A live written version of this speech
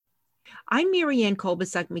I'm Marianne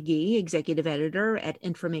Kolbasuk McGee, Executive Editor at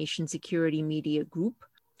Information Security Media Group.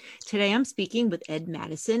 Today I'm speaking with Ed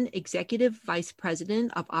Madison, Executive Vice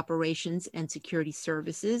President of Operations and Security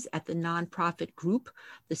Services at the nonprofit group,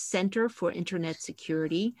 the Center for Internet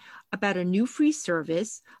Security, about a new free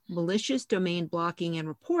service, malicious domain blocking and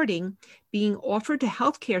reporting, being offered to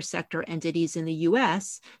healthcare sector entities in the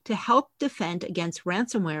U.S. to help defend against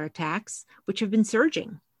ransomware attacks, which have been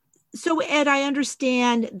surging. So, Ed, I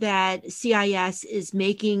understand that CIS is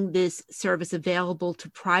making this service available to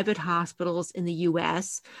private hospitals in the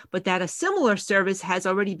US, but that a similar service has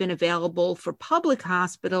already been available for public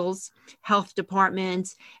hospitals, health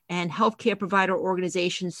departments, and healthcare provider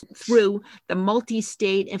organizations through the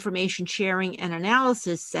Multi-State Information Sharing and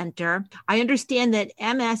Analysis Center. I understand that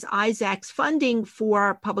MS ISAC's funding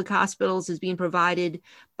for public hospitals is being provided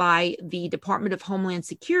by the Department of Homeland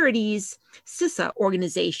Security's CISA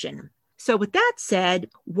organization. So with that said,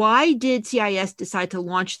 why did CIS decide to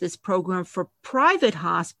launch this program for private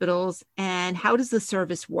hospitals, and how does the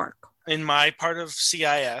service work? In my part of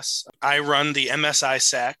CIS, I run the MS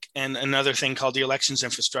ISAC and another thing called the Elections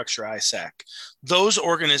Infrastructure ISAC. Those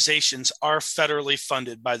organizations are federally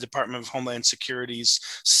funded by the Department of Homeland Security's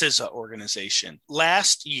CISA organization.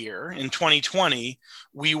 Last year, in 2020,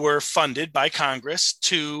 we were funded by Congress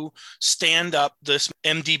to stand up this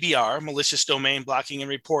MDBR, malicious domain blocking and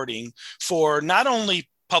reporting, for not only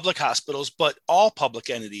public hospitals, but all public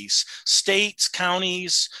entities, states,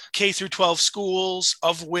 counties, K through 12 schools,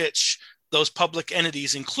 of which those public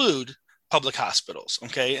entities include public hospitals.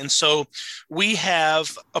 Okay. And so we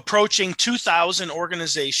have approaching 2,000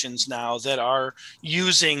 organizations now that are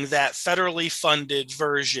using that federally funded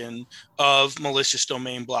version of malicious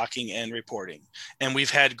domain blocking and reporting. And we've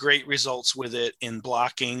had great results with it in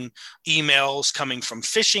blocking emails coming from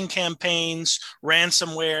phishing campaigns,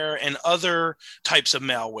 ransomware, and other types of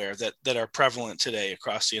malware that are prevalent today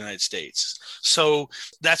across the United States. So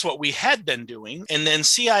that's what we had been doing. And then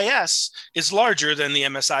CIS is larger than the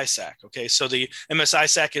MSISAC. Okay. So the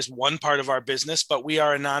MSISAC is one part of our business, but we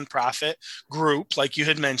are a nonprofit group, like you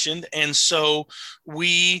had mentioned. And so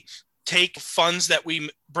we take funds that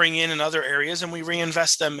we bring in other areas and we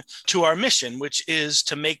reinvest them to our mission, which is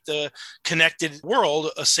to make the connected world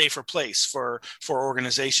a safer place for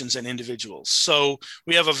organizations and individuals. So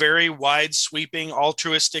we have a very wide sweeping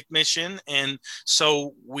altruistic mission. And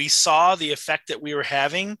so we saw the effect that we were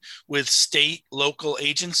having with state and local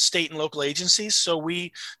agencies. So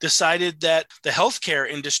we decided that the healthcare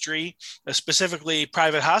industry, specifically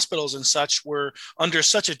private hospitals and such, were under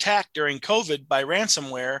such attack during COVID by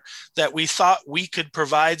ransomware that we thought we could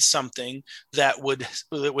provide something that would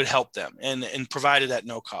help them and provide it at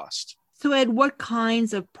no cost. So, Ed, what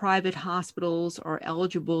kinds of private hospitals are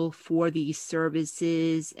eligible for these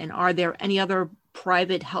services? And are there any other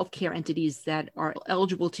private healthcare entities that are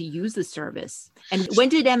eligible to use the service? And when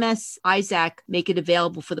did MS ISAC make it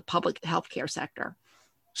available for the public healthcare sector?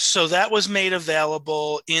 So that was made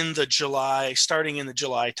available starting in the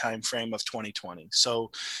July timeframe of 2020. So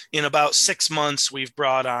in about 6 months, we've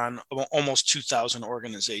brought on almost 2,000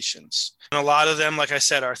 organizations. And a lot of them, like I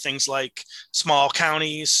said, are things like small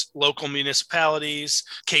counties, local municipalities,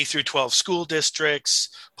 K through 12 school districts,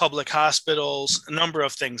 public hospitals, a number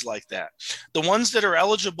of things like that. The ones that are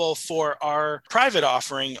eligible for our private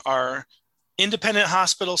offering are independent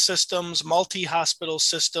hospital systems, multi-hospital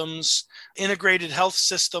systems, integrated health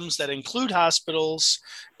systems that include hospitals,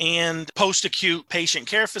 and post-acute patient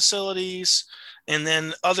care facilities, and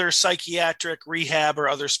then other psychiatric rehab or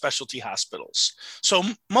other specialty hospitals. So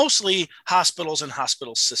mostly hospitals and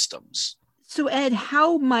hospital systems. So, Ed,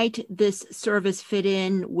 how might this service fit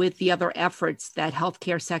in with the other efforts that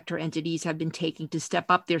healthcare sector entities have been taking to step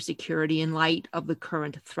up their security in light of the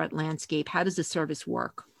current threat landscape? How does the service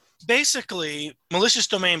work? Basically, malicious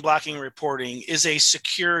domain blocking and reporting is a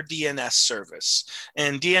secure DNS service,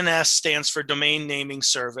 and DNS stands for domain naming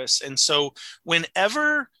service. And so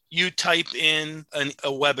whenever you type in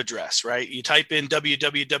a web address, right? You type in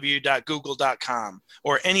www.google.com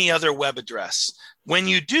or any other web address. When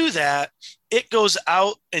you do that, it goes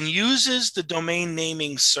out and uses the domain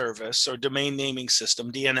naming service or domain naming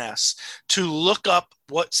system, DNS, to look up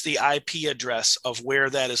what's the IP address of where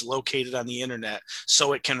that is located on the internet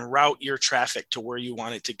so it can route your traffic to where you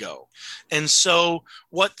want it to go. And so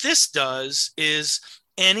what this does is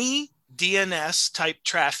any DNS type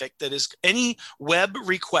traffic, that is any web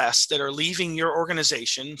requests that are leaving your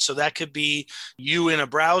organization. So that could be you in a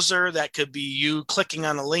browser, that could be you clicking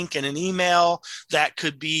on a link in an email, that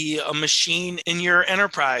could be a machine in your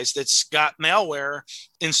enterprise that's got malware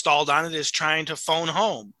installed on it is trying to phone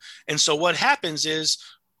home. And so what happens is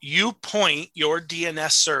you point your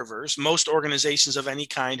DNS servers. Most organizations of any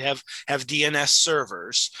kind have DNS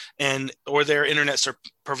servers, or their internet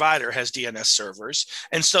provider has DNS servers.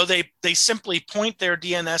 And so they simply point their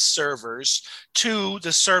DNS servers to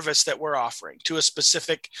the service that we're offering, to a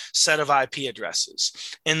specific set of IP addresses.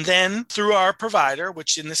 And then through our provider,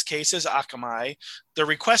 which in this case is Akamai, the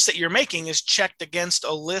request that you're making is checked against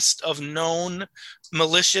a list of known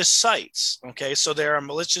malicious sites. Okay, so there are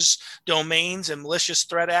malicious domains and malicious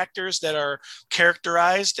threat actors that are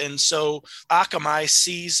characterized. And so Akamai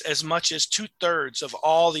sees as much as 2/3 of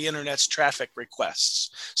all the internet's traffic requests.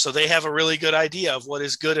 So they have a really good idea of what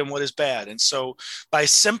is good and what is bad. And so by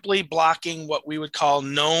simply blocking what we would call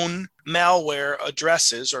known malware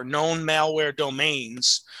addresses or known malware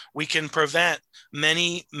domains, we can prevent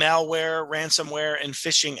many malware, ransomware, and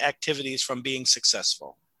phishing activities from being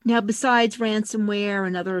successful. Now, besides ransomware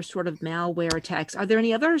and other sort of malware attacks, are there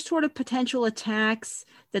any other sort of potential attacks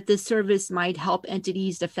that this service might help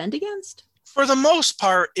entities defend against? For the most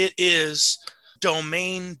part, it is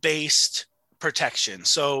domain-based protection.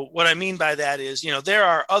 So what I mean by that is, there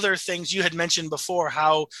are other things you had mentioned before.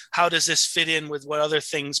 How does this fit in with what other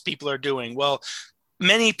things people are doing? Well,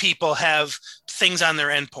 many people have things on their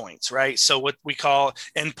endpoints, right? So what we call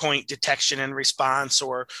endpoint detection and response,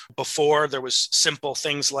 or before there was simple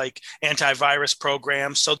things like antivirus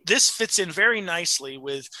programs. So this fits in very nicely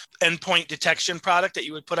with endpoint detection product that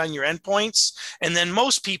you would put on your endpoints. And then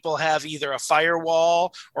most people have either a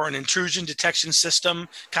firewall or an intrusion detection system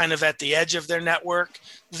kind of at the edge of their network.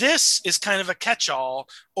 This is kind of a catch-all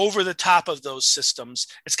over the top of those systems.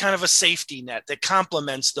 It's kind of a safety net that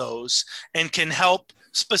complements those and can help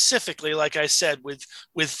specifically, like I said, with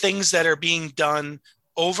things that are being done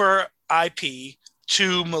over IP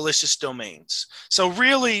to malicious domains. So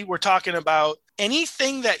really, we're talking about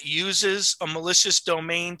anything that uses a malicious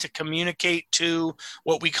domain to communicate to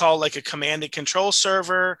what we call like a command and control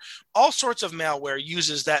server. All sorts of malware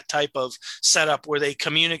uses that type of setup where they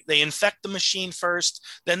infect the machine first,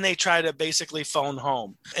 then they try to basically phone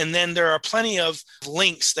home. And then there are plenty of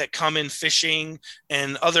links that come in phishing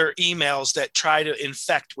and other emails that try to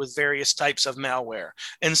infect with various types of malware.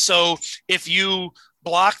 And so if you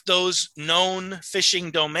block those known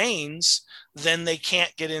phishing domains, then they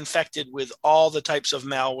can't get infected with all the types of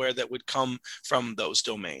malware that would come from those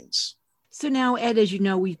domains. So now, Ed, as you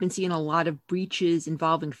know, we've been seeing a lot of breaches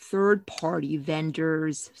involving third-party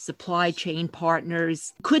vendors, supply chain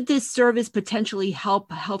partners. Could this service potentially help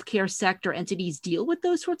healthcare sector entities deal with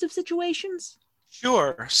those sorts of situations?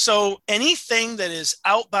 Sure. So anything that is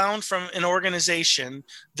outbound from an organization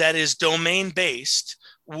that is domain-based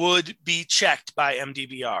would be checked by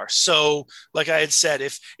MDBR. So like I had said,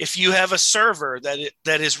 if you have a server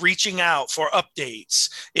that is reaching out for updates,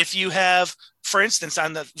 if you have, for instance,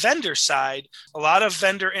 on the vendor side, a lot of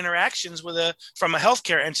vendor interactions from a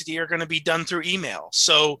healthcare entity are going to be done through email.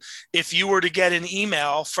 So if you were to get an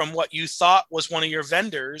email from what you thought was one of your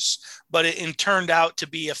vendors, but it turned out to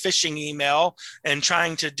be a phishing email and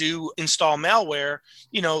trying to install malware,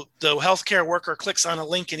 the healthcare worker clicks on a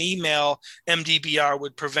link in email, MDBR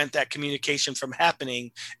would prevent that communication from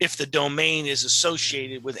happening if the domain is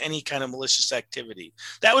associated with any kind of malicious activity.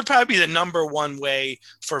 That would probably be the number one way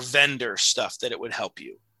for vendor stuff that it would help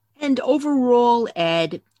you. And overall,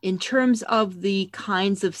 Ed, in terms of the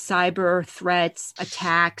kinds of cyber threats,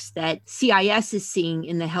 attacks that CIS is seeing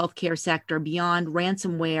in the healthcare sector beyond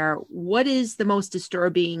ransomware, what is the most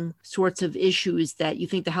disturbing sorts of issues that you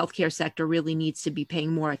think the healthcare sector really needs to be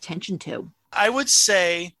paying more attention to? I would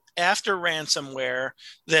say after ransomware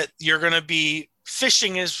that you're going to be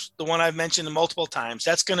phishing is the one I've mentioned multiple times.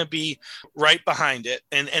 That's going to be right behind it.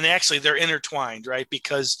 And actually they're intertwined, right?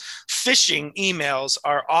 Because phishing emails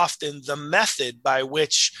are often the method by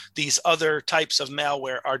which these other types of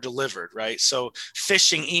malware are delivered, right? So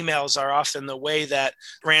phishing emails are often the way that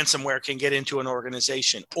ransomware can get into an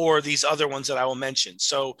organization, or these other ones that I will mention.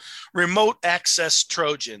 So remote access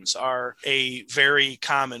Trojans are a very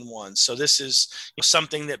common one. So this is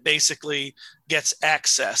something that basically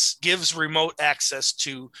gives remote access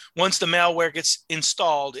to, once the malware gets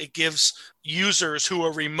installed, it gives users who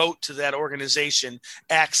are remote to that organization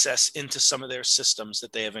access into some of their systems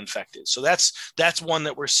that they have infected. So that's one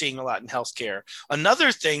that we're seeing a lot in healthcare.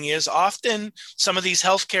 Another thing is often some of these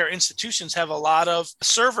healthcare institutions have a lot of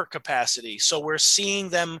server capacity. So we're seeing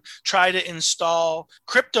them try to install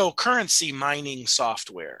cryptocurrency mining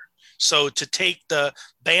software. So to take the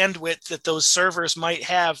bandwidth that those servers might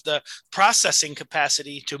have, the processing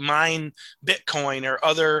capacity to mine Bitcoin or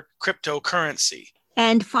other cryptocurrency.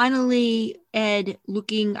 And finally, Ed,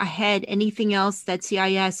 looking ahead, anything else that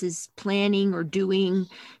CIS is planning or doing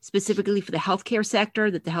specifically for the healthcare sector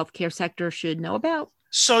that the healthcare sector should know about?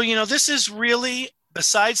 So, this is really,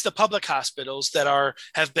 besides the public hospitals that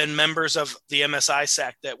have been members of the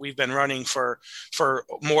MSISAC that we've been running for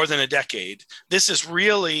more than a decade, this is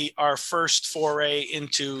really our first foray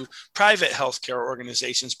into private healthcare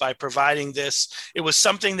organizations by providing this. It was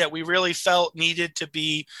something that we really felt needed to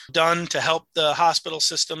be done to help the hospital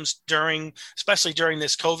systems especially during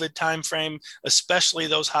this COVID timeframe, especially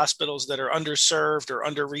those hospitals that are underserved or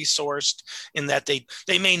under-resourced, in that they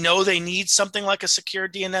may know they need something like a secure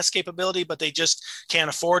DNS capability, but they just can't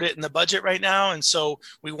afford it in the budget right now. And so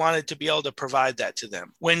we wanted to be able to provide that to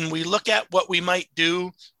them. When we look at what we might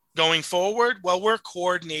do going forward, well, we're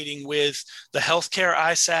coordinating with the Healthcare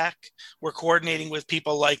ISAC. We're coordinating with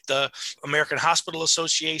people like the American Hospital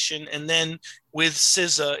Association, and then with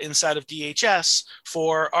CISA inside of DHS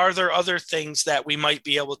are there other things that we might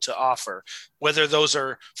be able to offer, whether those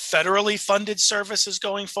are federally funded services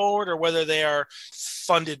going forward or whether they are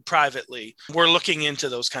funded privately. We're looking into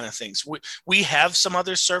those kind of things. We have some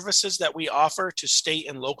other services that we offer to state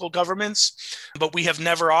and local governments, but we have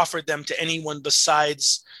never offered them to anyone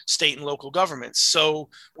besides state and local governments. So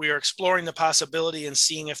we are exploring the possibility and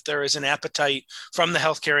seeing if there is an appetite from the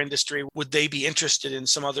healthcare industry. Would they be interested in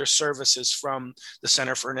some other services from the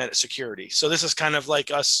Center for Internet Security? So this is kind of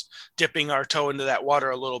like us dipping our toe into that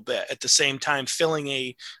water a little bit, at the same time filling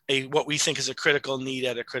a what we think is a critical need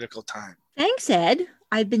at a critical time. Thanks, Ed.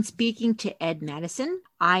 I've been speaking to Ed Madison.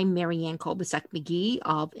 I'm Marianne Kolbasuk-McGee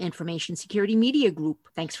of Information Security Media Group.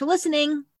 Thanks for listening.